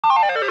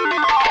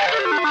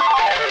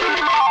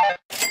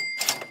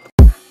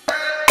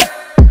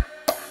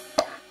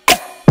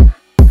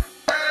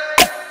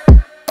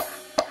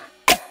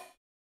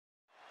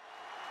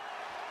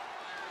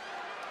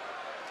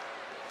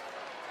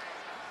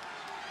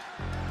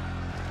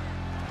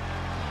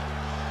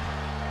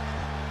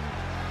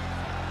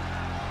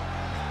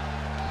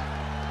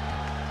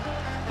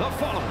The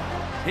following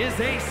is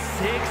a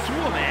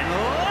six-woman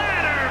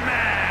ladder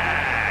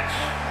match.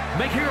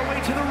 Making her way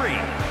to the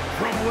ring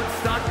from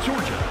Woodstock,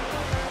 Georgia,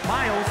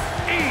 Miles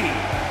E.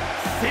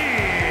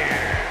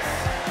 Sears.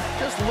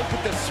 Just look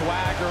at the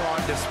swagger on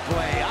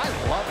display. I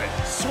love it.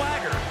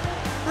 Swagger?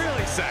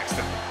 Really,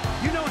 Saxton?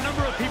 You know a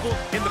number of people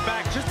in the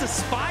back just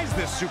despise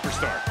this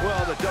superstar.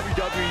 Well, the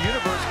WWE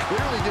Universe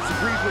clearly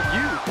disagrees with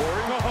you,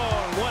 Corey. Oh,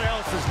 and what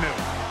else is new?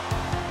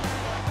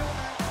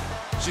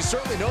 She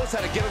certainly knows how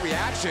to get a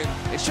reaction,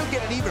 and she'll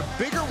get an even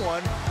bigger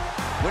one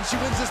when she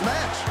wins this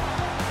match.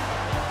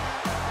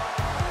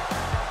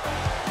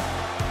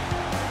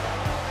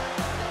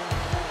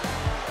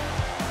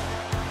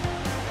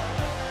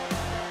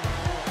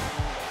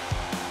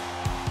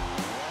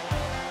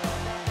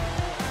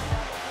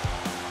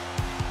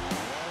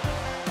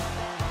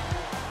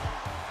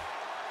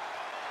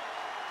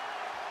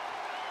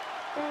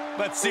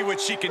 Let's see what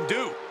she can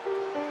do.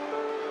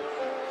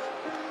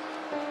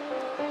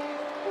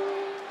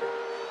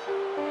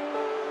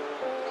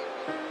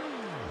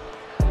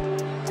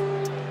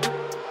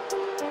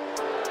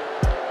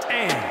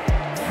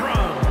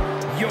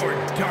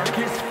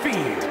 Darkest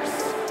fears,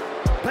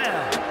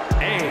 Bell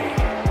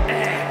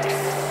AX.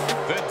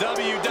 The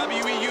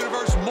WWE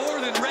Universe more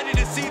than ready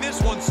to see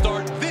this one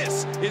start.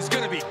 This is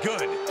going to be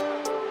good.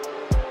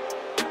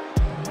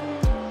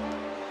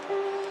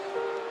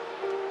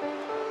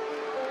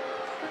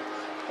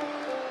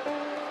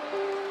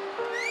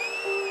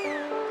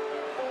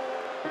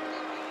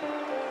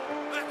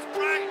 Let's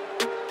break.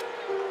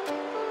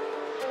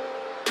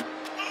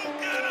 Oh,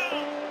 get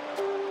on.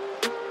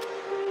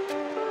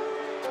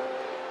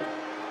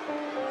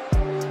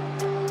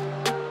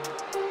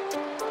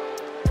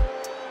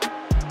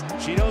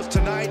 She knows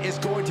tonight is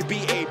going to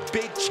be a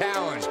big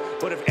challenge,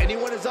 but if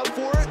anyone is up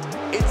for it,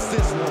 it's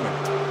this woman.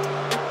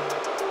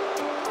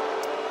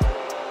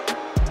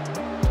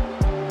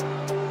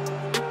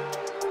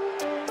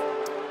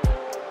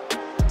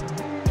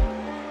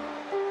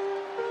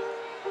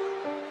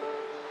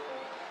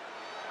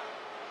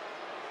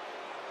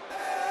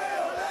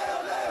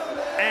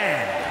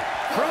 And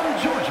from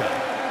Georgia,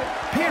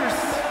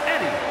 Pierce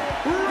Eddie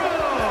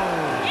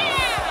Rose.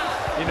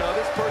 Yeah! You know,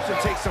 this person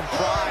takes some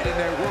pride in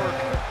their work,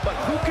 but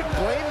who can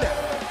blame them?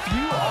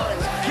 Few are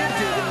as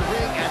gifted in the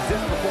ring as this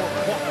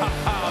performer.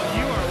 Wow,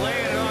 you are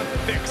laying it on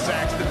thick,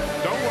 Saxton.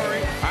 Don't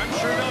worry, I'm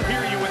sure they'll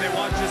hear you when they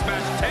watch this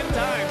match 10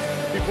 times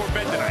before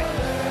bed tonight.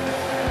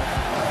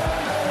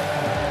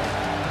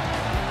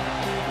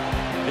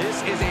 This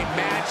is a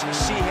match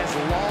she has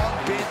long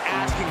been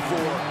asking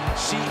for.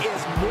 She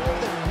is more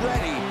than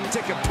ready to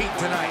compete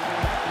tonight.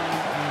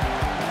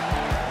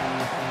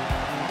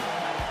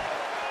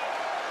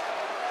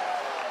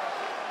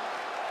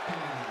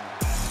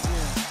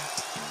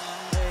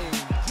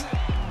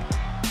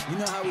 You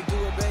know how we do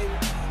it, baby?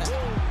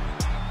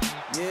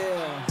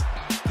 Yeah,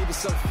 keep it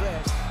so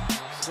fresh,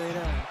 straight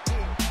up.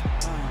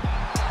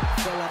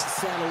 Fell out the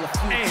saddle a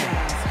few And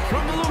times.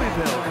 from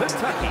Louisville,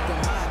 Kentucky,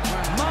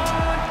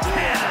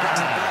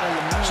 Montana.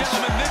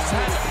 Gentlemen, this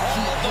has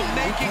all the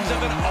makings of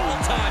an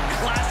all-time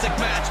classic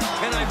match,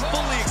 and I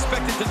fully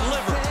expect it to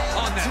deliver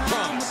on that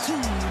promise.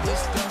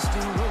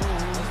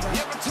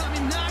 Every time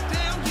you knock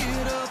down,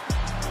 get up.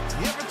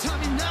 Every time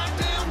you knock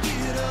down,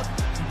 get up.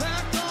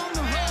 Back on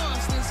the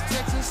horse, this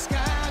Texas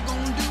sky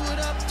gon' do it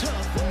up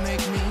tough and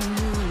make me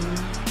move.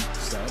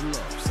 Saddle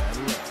up,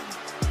 saddle up.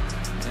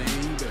 Man,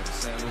 you better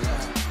saddle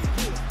up.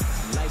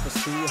 Life was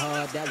too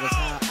hard, that was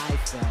how I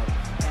felt.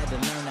 Had to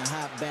learn to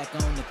hop back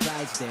on the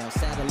Clydesdale.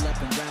 Saddle up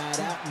and ride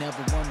out,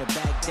 never want to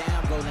back down.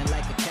 Rolling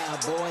like a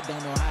cowboy,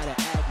 don't know how to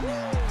act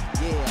now.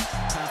 Yeah,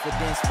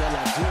 confidence, well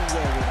I do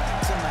wear it.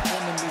 To my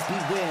enemies,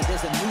 beware,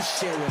 there's a new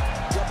sheriff.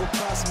 Double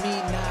cross me,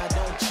 nah,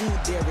 don't you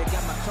dare it.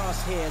 Got my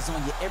crosshairs on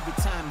you every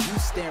time you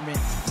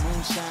staring.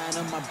 Moonshine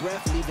on my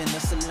breath, leaving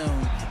the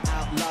saloon.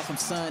 Outlaw from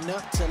sun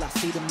up till I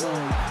see the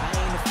moon. I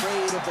ain't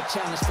afraid of a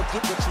challenge,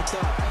 forget what you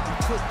thought. I'm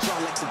quick draw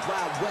like the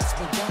Wild West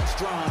when guns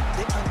drawn.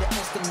 They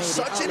underestimated.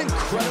 Such an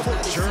incredible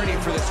journey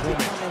for this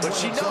woman, but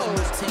she knows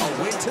a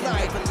win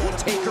tonight will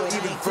take her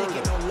even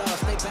further.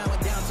 They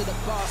bowing down to the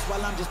boss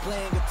while I'm just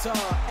playing guitar.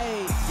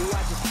 Hey, yo,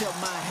 I just tilt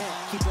my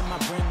hat, keeping my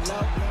brim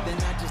low. Then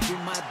I just do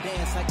my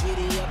dance, I get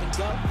it up and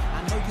go.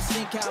 I know you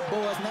seen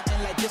cowboys,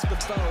 nothing like this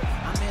before.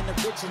 I'm an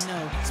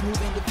original,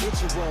 smooth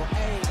individual.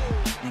 Hey,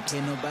 and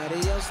can't nobody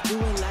else do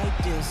it like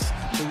this.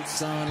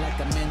 Boots on like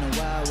I'm in the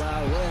Wild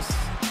Wild West.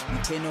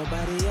 And can't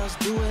nobody else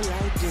do it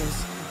like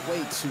this.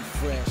 Way too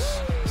fresh,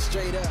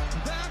 straight up.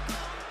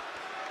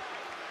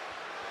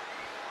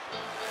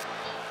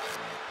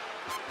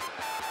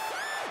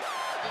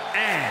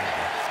 And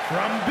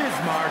from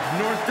Bismarck,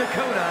 North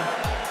Dakota,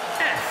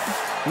 S.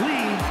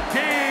 Lee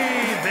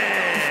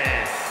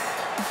Davis.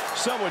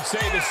 Some would say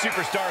the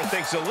superstar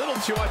thinks a little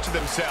too much of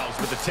themselves,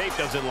 but the tape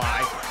doesn't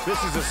lie.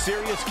 This is a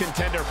serious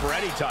contender for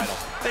any title.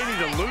 They need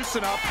to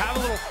loosen up, have a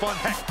little fun,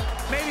 heck,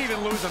 maybe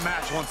even lose a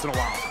match once in a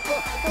while.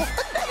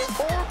 That is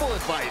horrible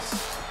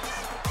advice.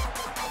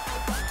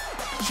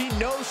 She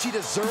knows she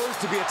deserves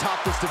to be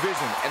atop this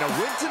division, and a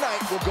win tonight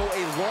will go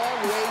a long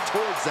way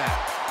towards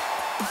that.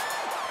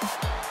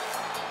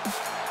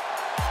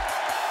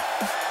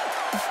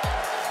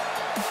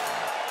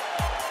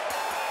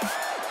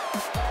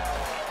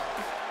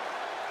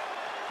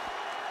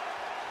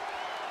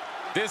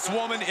 This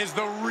woman is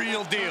the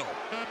real deal.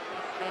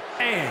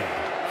 And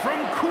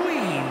from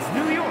Queens,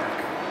 New York,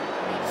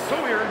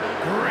 Sawyer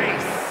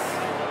Grace.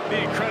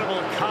 The incredible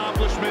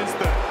accomplishments,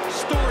 the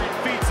storied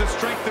feats of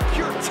strength, the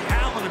pure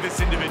talent of this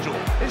individual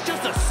is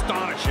just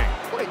astonishing.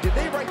 Wait, did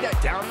they write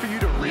that down for you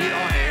to read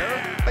on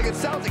air? Like, it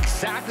sounds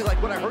exactly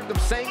like what I heard them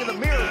saying in the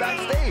mirror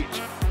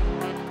backstage.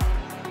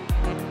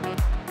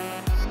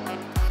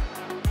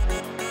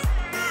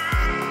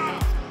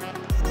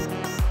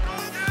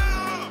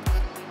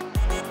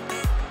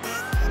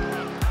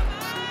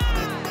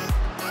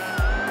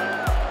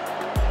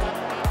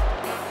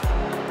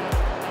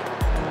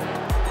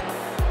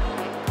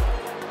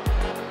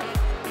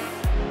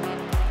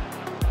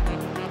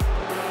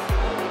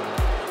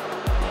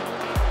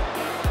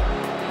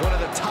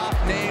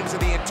 Names of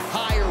the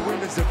entire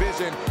women's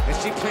division, and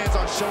she plans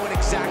on showing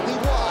exactly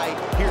why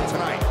here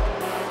tonight.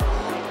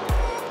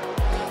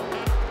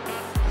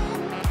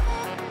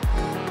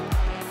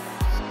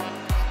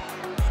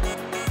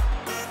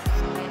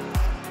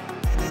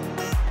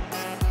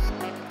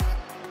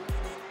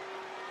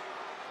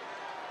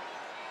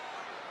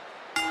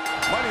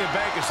 Money in the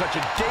Bank is such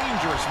a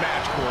dangerous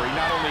match, Corey.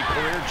 Not only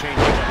career-changing,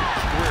 but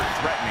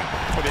career-threatening.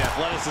 For the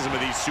athleticism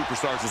of these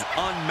superstars is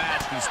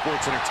unmatched in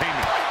sports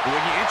entertainment. But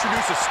when you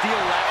introduce a steel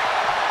ladder,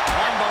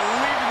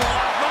 unbelievable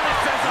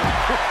athleticism.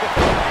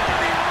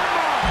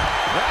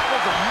 That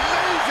was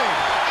amazing.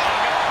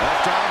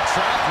 Left arm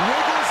trap,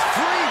 wiggles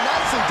free.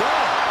 Nicely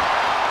done.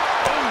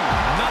 Oh,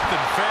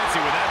 nothing fancy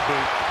with that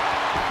boot.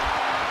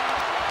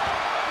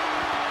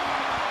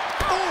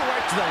 Oh,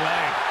 right to the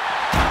leg.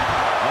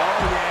 Oh,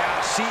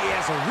 yeah. She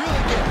is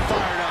really getting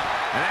fired up.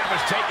 And that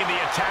was taking the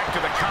attack to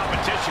the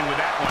competition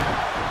with that one.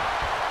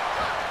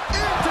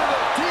 Into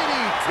the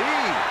DDT.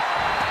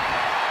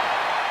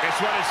 This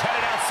one is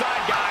headed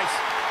outside, guys.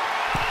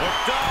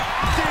 Hooked up.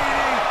 DDT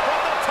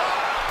from the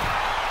top.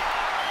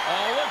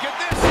 Oh, look at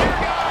this here,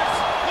 guys.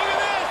 Look at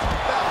this.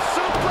 Now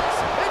suplex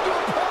into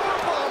a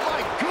powerbomb.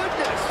 My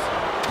goodness.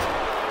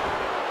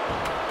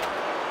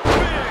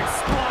 Big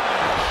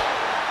splash.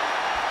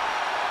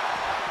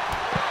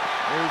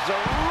 There's a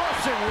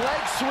Russian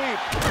leg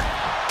sweep.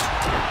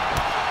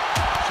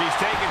 She's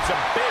taking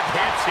some big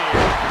hits here.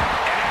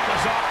 And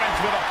enters offense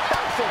with a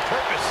powerful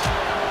purpose.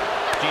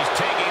 She's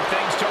taking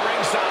things to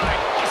ringside.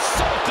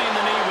 Assaulting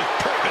the knee with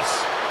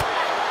purpose.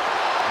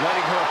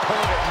 Letting her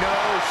opponent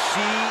know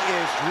she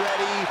is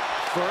ready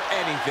for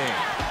anything.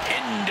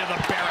 Into the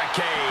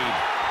barricade.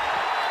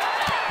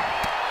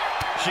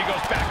 She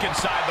goes back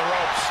inside the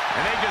ropes.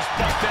 And they just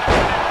busted out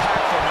an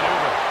impactful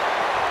maneuver.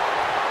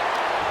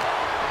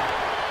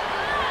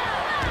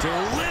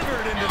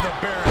 Delivered into the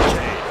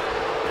barricade.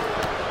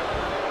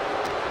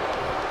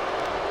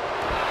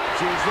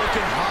 She's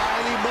looking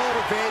highly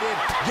motivated,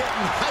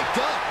 getting hyped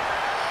up.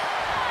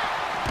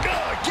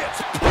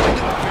 Gets put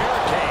into the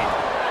barricade.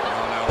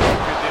 Oh, no, what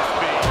could this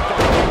be? Top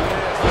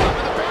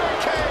of the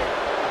barricade.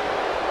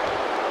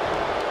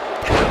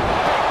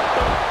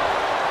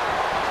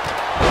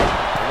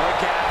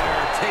 Look at her,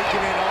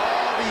 taking in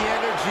all the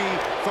energy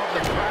from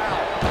the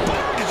crowd.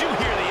 Did you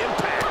hear the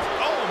impact?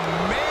 Oh,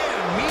 man,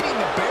 meeting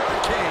the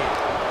barricade.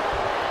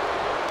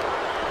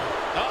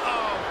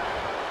 Uh-oh.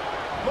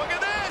 Look at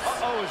this.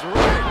 Uh-oh is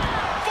right.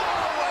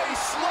 Fallaway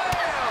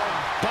slam.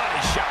 Body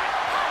shot.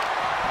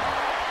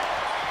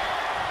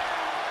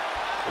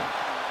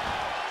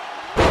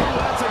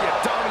 That's how you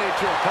dominate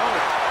your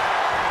opponent.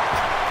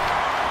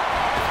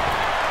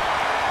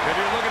 If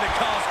you're looking to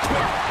cause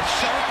quick,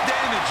 sharp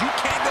damage, you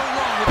can't go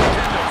wrong with the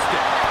kendo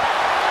stick.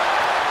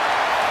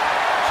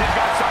 She's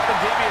got something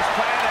devious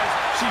planned as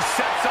she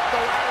sets up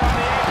the ladder on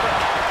the apron.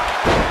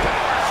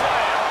 Power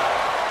slam.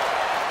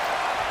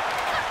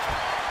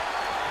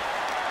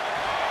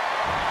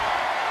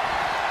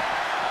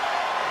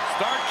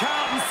 Start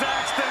counting,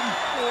 Saxton.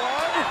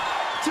 1,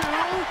 2,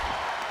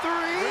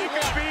 3. We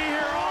could be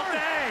here all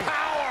day.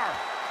 Power.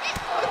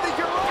 I think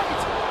you're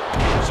right.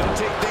 She'll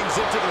take things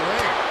into the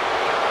ring.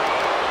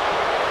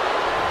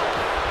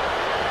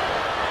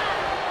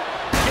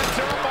 Gets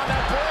her up on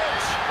that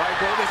bridge.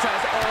 Michael, this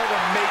has all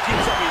the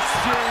makings of a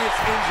serious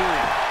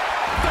injury.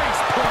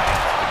 Face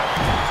plant.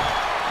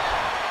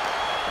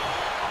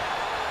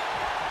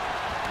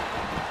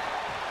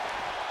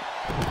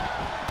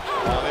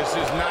 Oh, this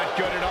is not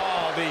good at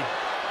all. The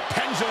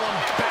pendulum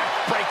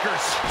backbreaker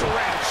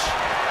stretch.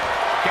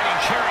 Getting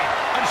carried.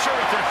 Unsure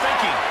what they're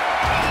thinking.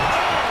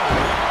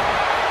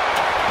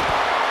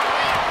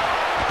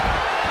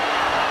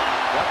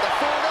 Got the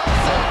full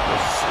Nelson.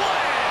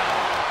 Slam.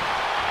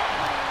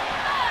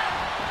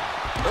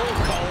 Oh,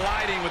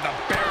 colliding with the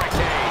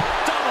barricade.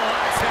 Double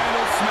axe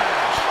handle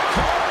smash.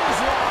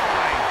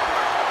 Clothesline.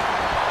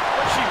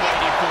 What's she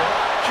waiting for?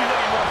 She's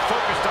looking more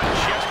focused on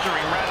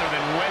gesturing rather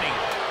than winning.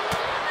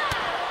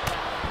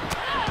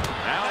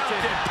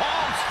 Mounted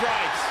palm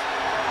strikes.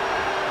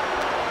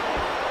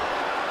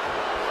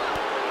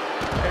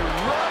 A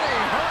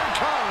running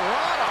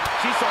hurricanrana.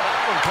 She saw that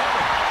one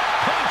coming.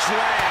 Punch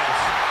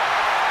lands.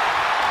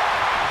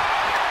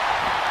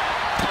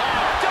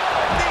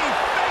 Double knee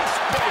face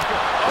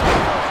breaker.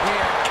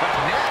 Overhand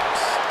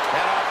connects.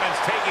 That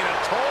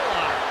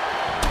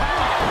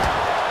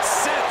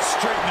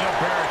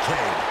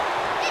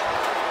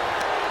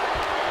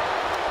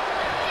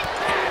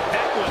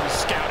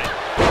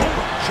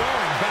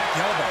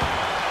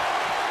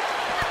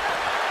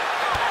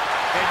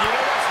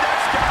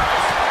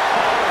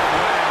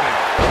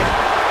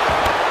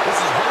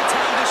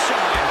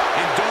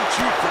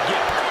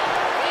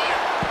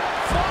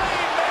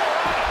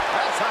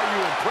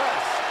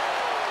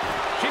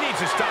She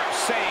needs to stop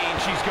saying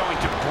she's going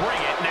to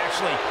bring it and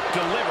actually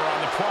deliver on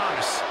the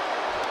promise.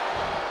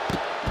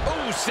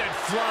 Oh, sent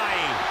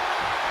flying.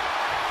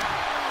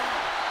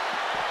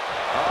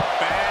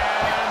 Up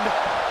and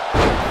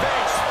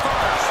face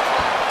first.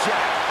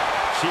 Jack.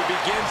 She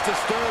begins to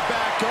stir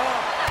back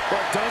up,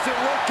 but doesn't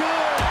look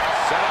good.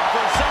 Set up for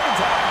a second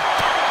time.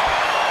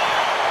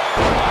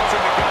 That's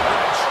in the gut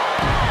wrench.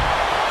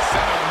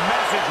 Sent a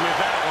message with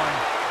that one.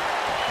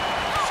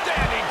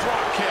 Standing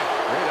drop kick.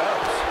 Great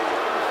ups.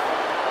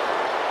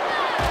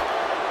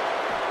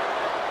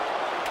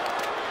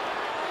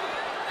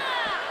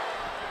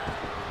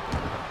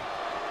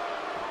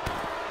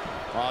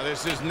 Oh,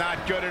 this is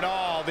not good at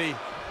all. The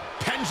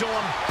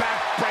pendulum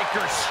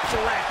backbreaker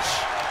stretch.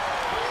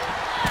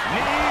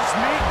 Knees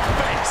meet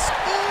face.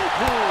 Ooh,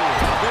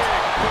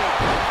 big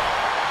boot.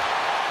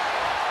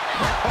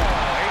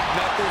 Oh, ain't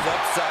nothing's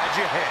upside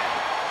your head.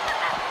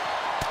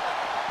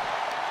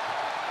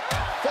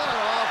 Fought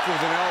off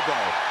with an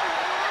elbow.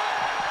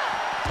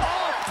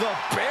 Off the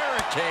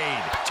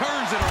barricade.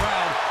 Turns it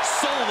around.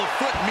 Sole of the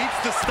foot meets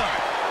the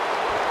stump.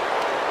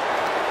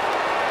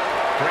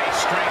 Great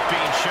strength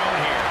being shown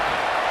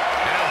here.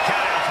 And no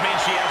countouts means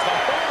she has the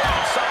whole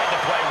outside to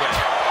play with.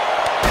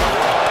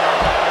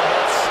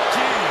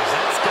 Jeez,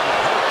 that's gonna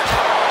hurt.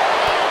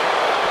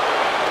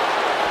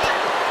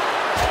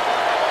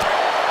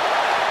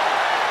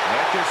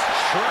 Neck is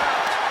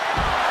trapped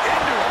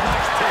into a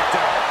nice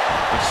takedown.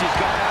 She's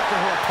gone after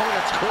her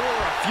opponent's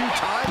core a few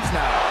times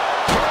now.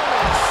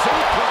 German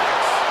suplex.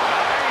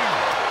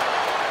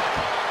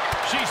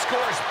 9. She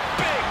scores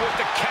big with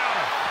the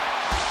counter.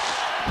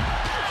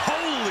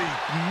 Holy,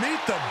 meet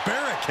the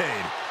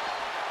barricade.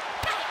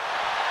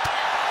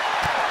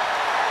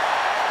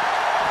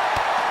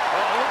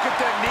 Oh, look at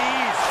the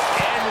knees.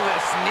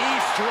 Endless knee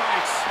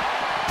strikes.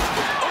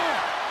 Oh.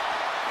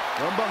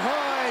 From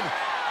behind.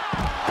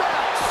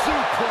 Back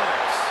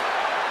suplex.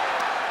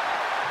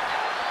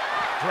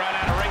 Brought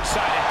out of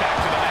ringside and back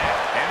to the mat.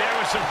 And there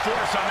was some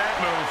force on that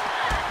move.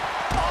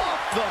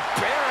 Off the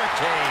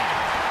barricade.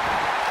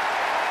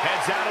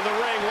 Heads out of the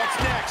ring. What's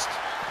next?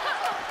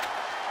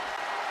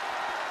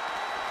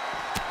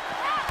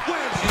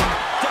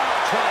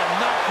 Trying to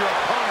knock your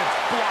opponent's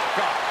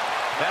block up.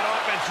 That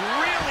offense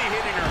really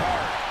hitting her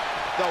hard.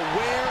 The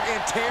wear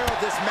and tear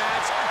of this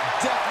match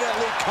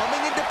definitely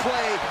coming into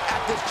play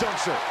at this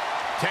juncture.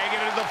 Taking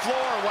it to the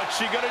floor. What's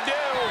she gonna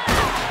do?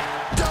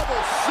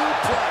 Double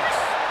suplex.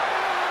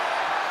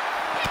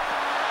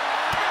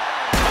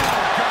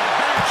 Oh, God.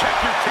 Better check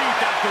your teeth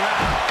after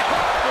that.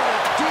 Caught with a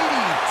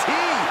DDT.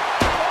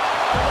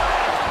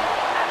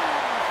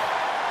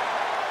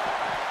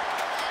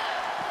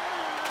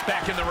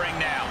 Back in the ring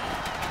now.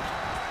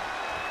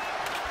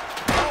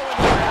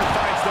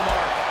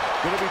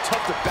 Gonna be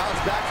tough to bounce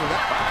back from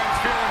that.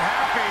 Byron's feeling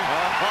happy.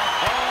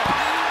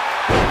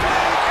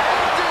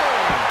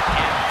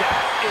 And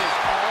that is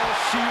all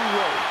she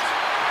wrote.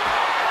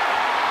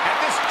 At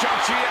this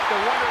juncture, you have to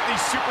wonder if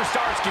these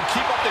superstars can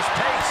keep up this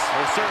pace.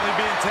 They're certainly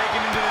being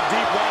taken into the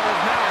deep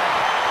waters now.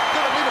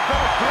 Gonna need a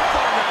better grip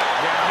on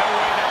that. Yeah, no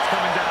way that's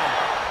coming down.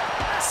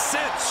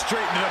 Sent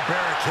straight into the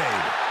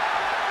barricade.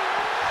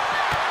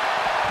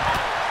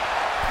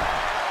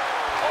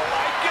 Oh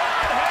my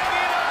God,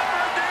 hanging on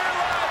for dear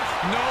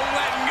life. No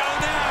letting go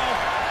now.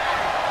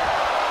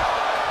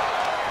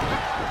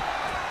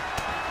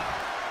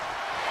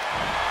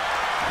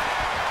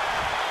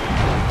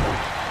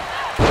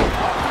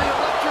 Up the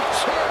electric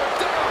chair,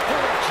 down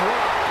for a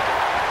drop.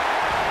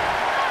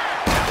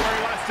 Not where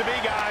he wants to be,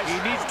 guys.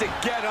 He needs to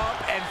get up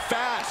and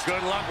fast.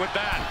 Good luck with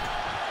that.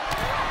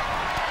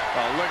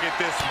 Oh, look at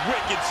this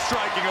wicked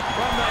striking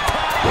from the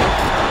top.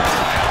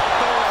 Out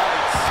the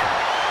lights.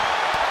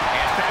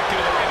 And back to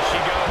the ring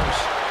she goes.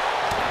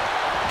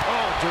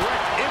 Oh,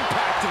 direct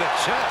impact to the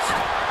chest.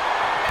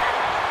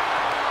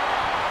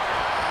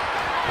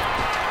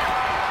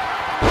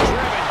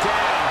 Driven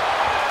down.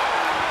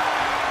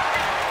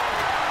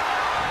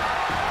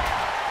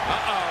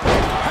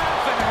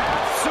 Half and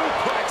half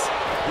suplex.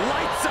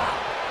 Lights up.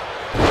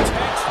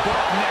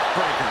 Textbook neck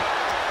breaker.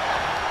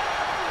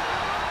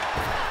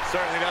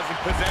 Certainly doesn't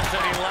possess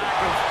any lack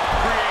of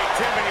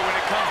creativity when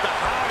it comes to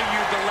how to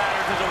use the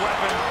ladders as a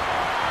weapon.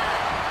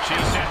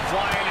 She's sent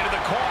flying into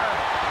the corner.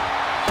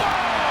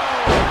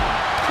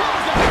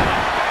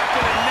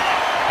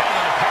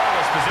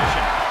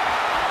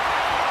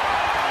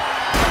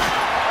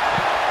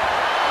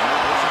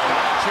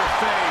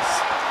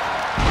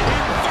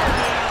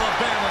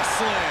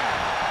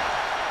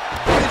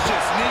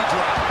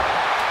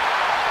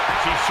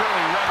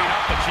 Surely revving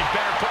up, but she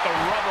better put the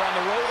rubber on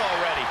the road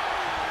already.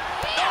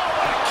 Oh,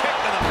 what a kick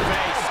to the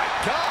face. Oh, my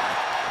God.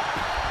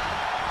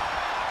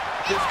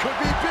 This could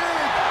be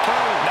big.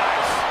 Oh,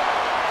 nice.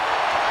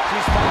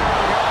 She's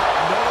firing.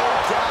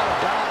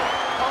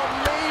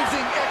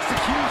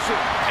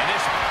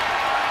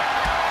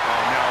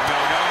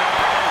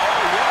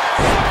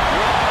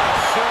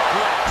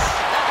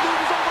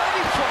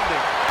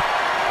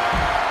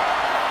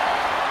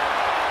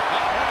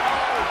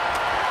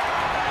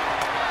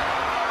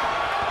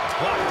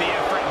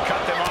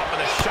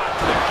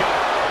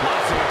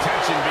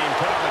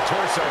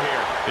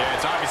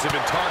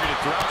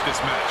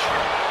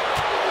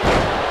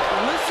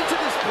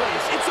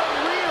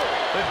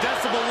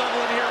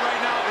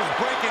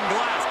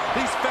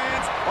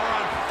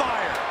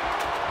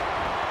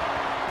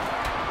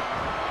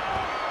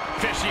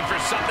 fishing for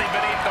something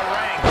beneath the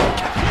ring.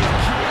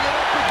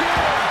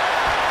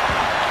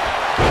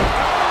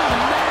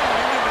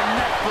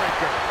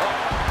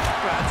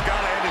 That's got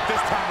to end it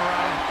this time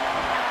around.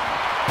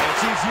 And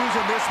she's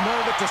using this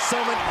moment to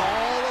summon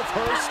all of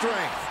her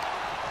strength.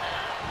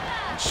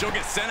 And she'll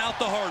get sent out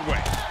the hard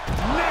way.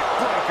 Neck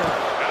breaker.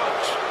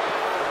 Ouch.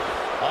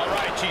 All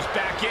right, she's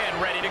back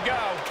in, ready to go.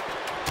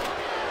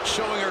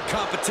 Showing her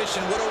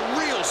competition what a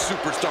real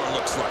superstar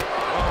looks like.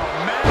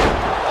 Oh, man.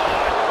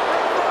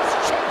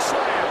 Reverse choke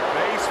slam.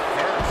 Face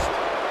first.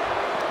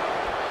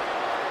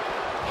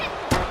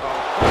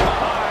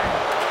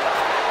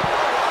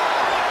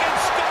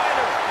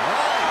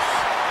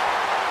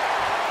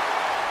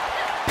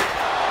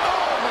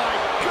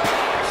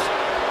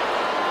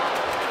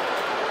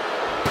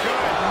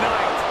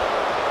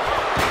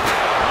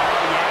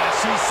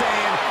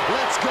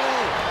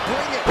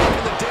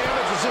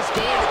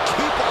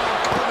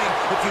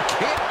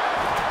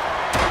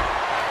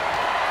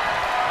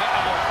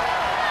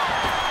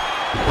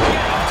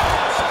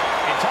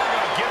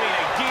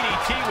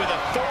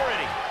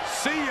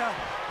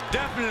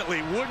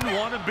 Definitely wouldn't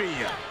want to be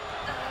you.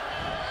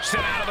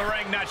 Sent out of the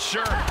ring, not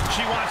sure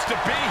she wants to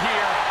be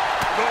here.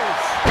 Oof.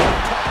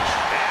 Touch.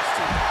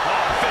 Nasty.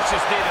 Oh,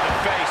 vicious knee to the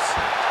face.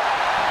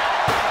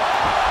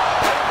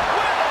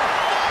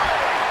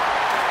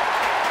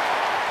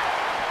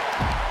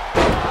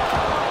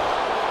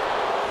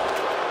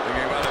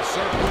 Thinking about a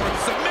surfboard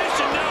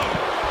submission, no.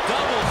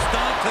 Double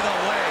stomp to the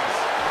legs.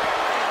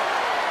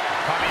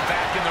 Coming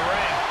back in the ring.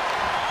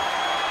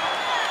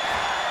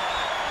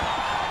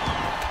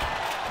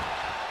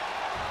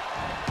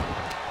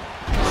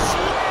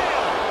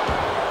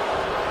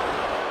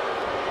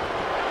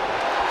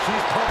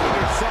 She's pumping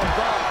herself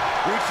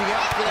up, reaching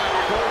out for that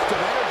burst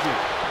of energy.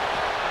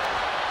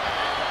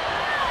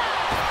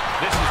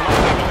 This is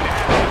likely going to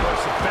have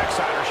adverse effects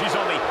on her. She's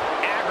only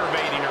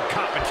aggravating her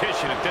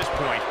competition at this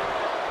point.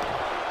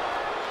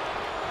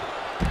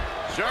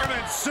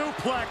 German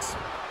suplex,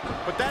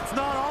 but that's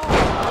not all.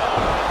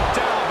 Oh,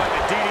 down by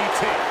the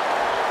DDT.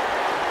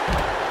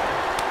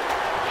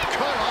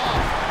 Cut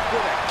off with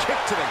a kick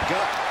to the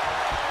gut.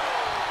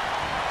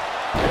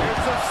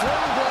 Here's the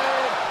sling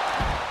blade.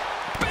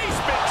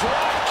 Basement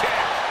drop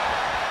kick.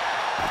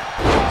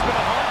 It's been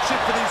a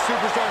hardship for these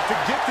superstars to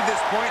get to this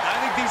point. I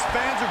think these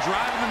fans are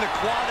driving them to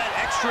claw that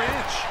extra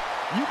inch.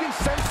 You can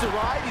sense the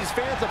ride these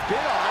fans have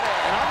been on,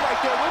 and I'm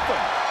right there with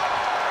them.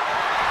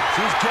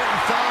 She's getting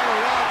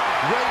fired up,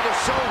 ready to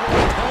show her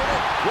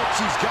opponent what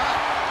she's got.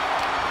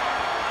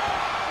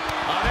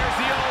 There's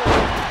the old,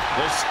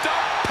 the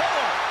stump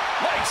pillar.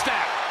 Leg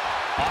snap.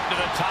 Up to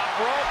the top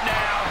rope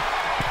now.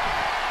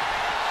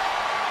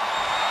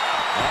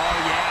 Oh,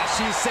 yeah,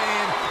 she's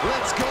saying,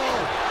 let's go,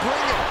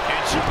 bring it.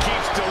 And she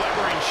keeps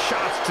delivering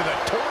shots to the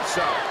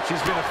torso.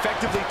 She's been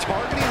effectively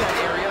targeting that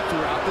area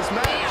throughout this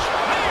match.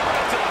 Knee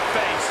right to the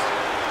face.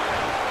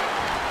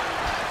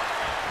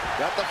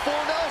 Got the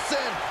full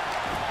Nelson.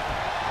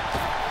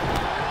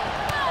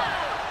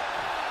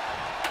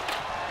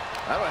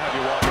 I don't have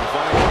you walking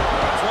funny.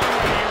 That's one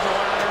way to use a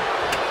ladder.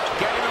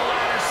 Getting the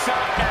ladder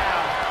set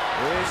now.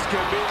 This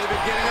could be the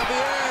beginning of the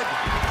end.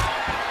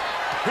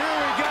 Here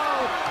we go,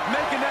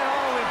 making that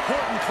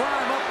all-important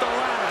climb up the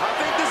ladder. I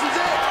think this is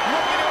it.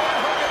 Looking at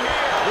what happened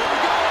here. Here we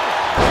go.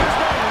 There's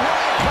no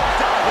way it comes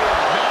down here.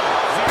 No,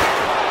 zero.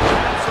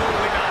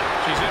 Absolutely not.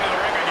 She's into the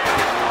ring again.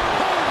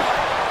 Oh,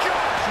 my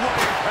gosh, what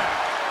impact.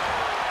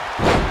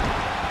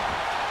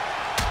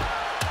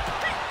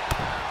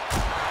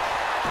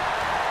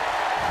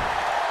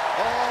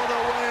 All the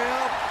way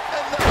up,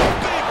 and the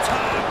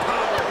big-time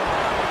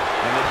powerbomb.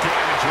 And the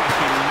damage must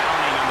be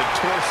mounting on the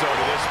torso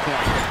to this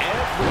point.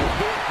 Every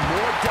hit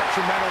more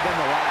detrimental than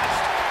the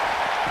last.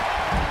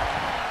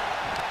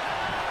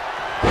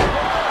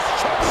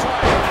 Choke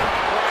slam.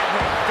 Right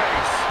in the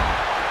face.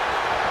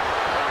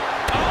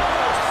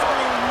 Oh,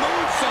 through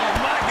moonsault,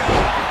 my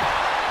God.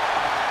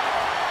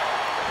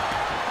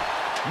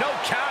 No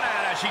count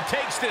out as she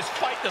takes this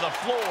fight to the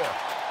floor.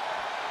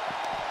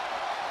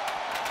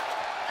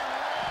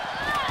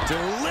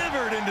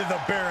 Delivered into the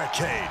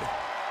barricade.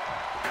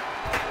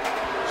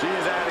 She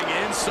is adding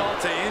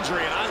insult to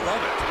injury, and I love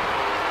it.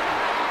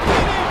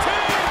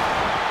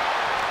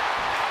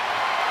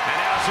 And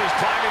now she's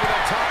climbing to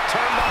the top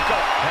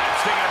turnbuckle.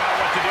 Perhaps thinking about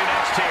what to do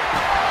next here.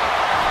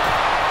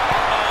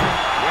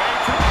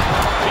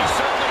 She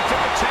certainly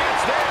took a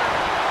chance there.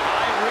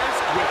 High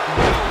risk with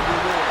no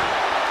reward.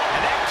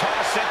 And that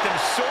toss sent them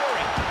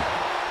soaring.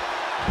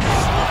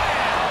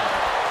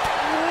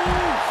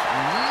 Oof,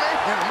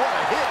 man, what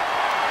a hit.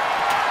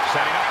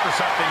 Setting up for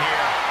something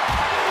here.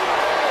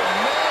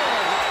 Oh,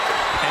 man.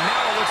 And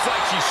now it looks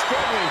like she's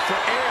struggling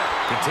for air.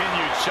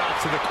 Continued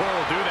shots to the core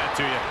will do that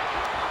to you.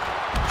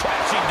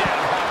 Crashing down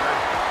hard.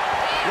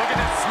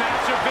 Looking to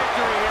snatch a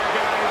victory here,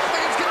 guys.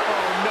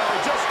 Oh, no,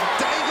 just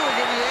dangling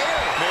in the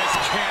air. This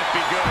can't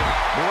be good.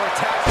 More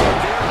attacks from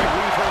there could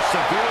leave her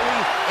severely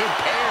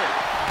impaired.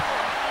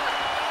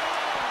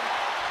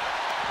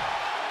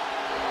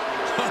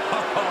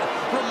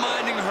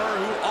 Reminding her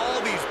who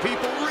all these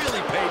people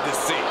really paid to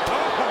see.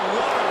 Oh,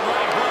 what a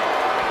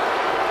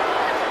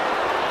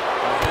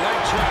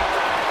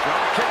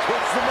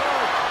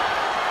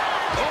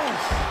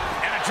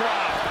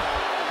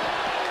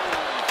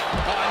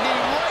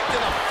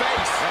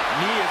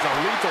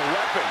a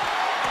weapon.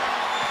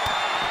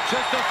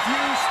 Just a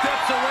few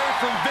steps away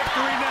from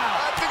victory now.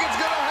 I think it's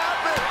going to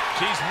happen.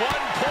 She's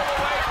one pull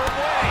away from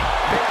winning.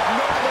 Make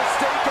no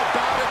mistake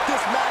about it.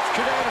 This match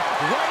could end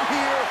right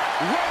here,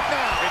 right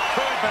now. It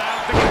could, but I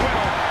don't think it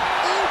will.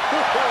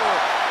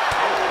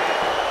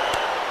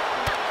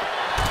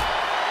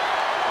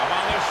 I'm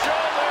on the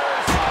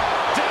shoulders.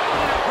 Down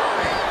in a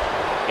hurry.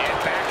 And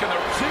back in the...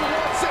 She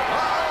wants it.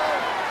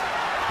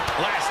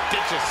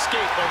 Last-ditch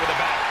escape over the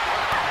back.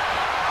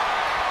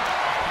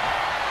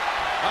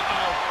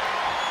 Uh-oh.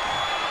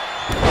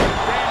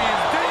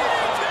 Damien's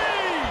DDT!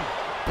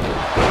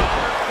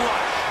 Another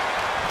flush.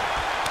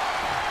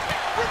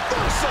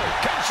 Reversal.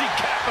 Can she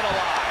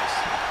capitalize?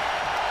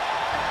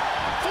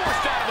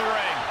 Forced out of the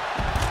ring.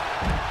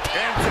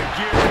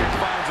 Enzuigiri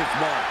finds its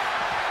mark.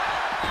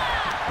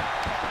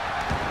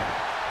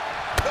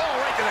 Oh,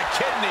 right to the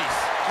kidneys.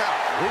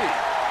 Golly.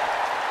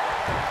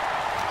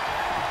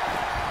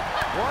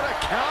 What a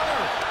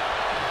counter.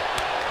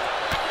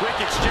 Quick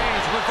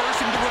exchange,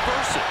 reversing the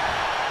reversal.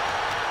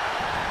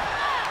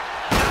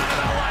 Down to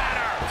the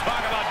ladder.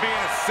 Talk about being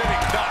a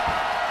sitting duck.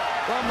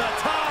 From the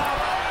top.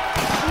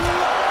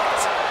 What?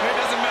 It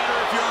doesn't matter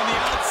if you're on the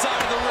outside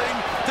of the ring.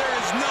 There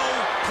is no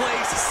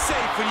place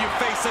safe when you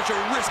face such a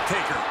risk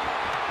taker.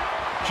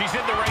 She's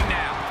in the ring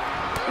now.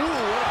 Ooh,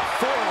 what a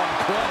forearm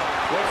club.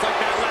 Looks like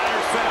that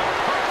ladder set up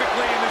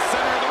perfectly in the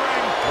center of the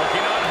ring.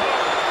 Looking on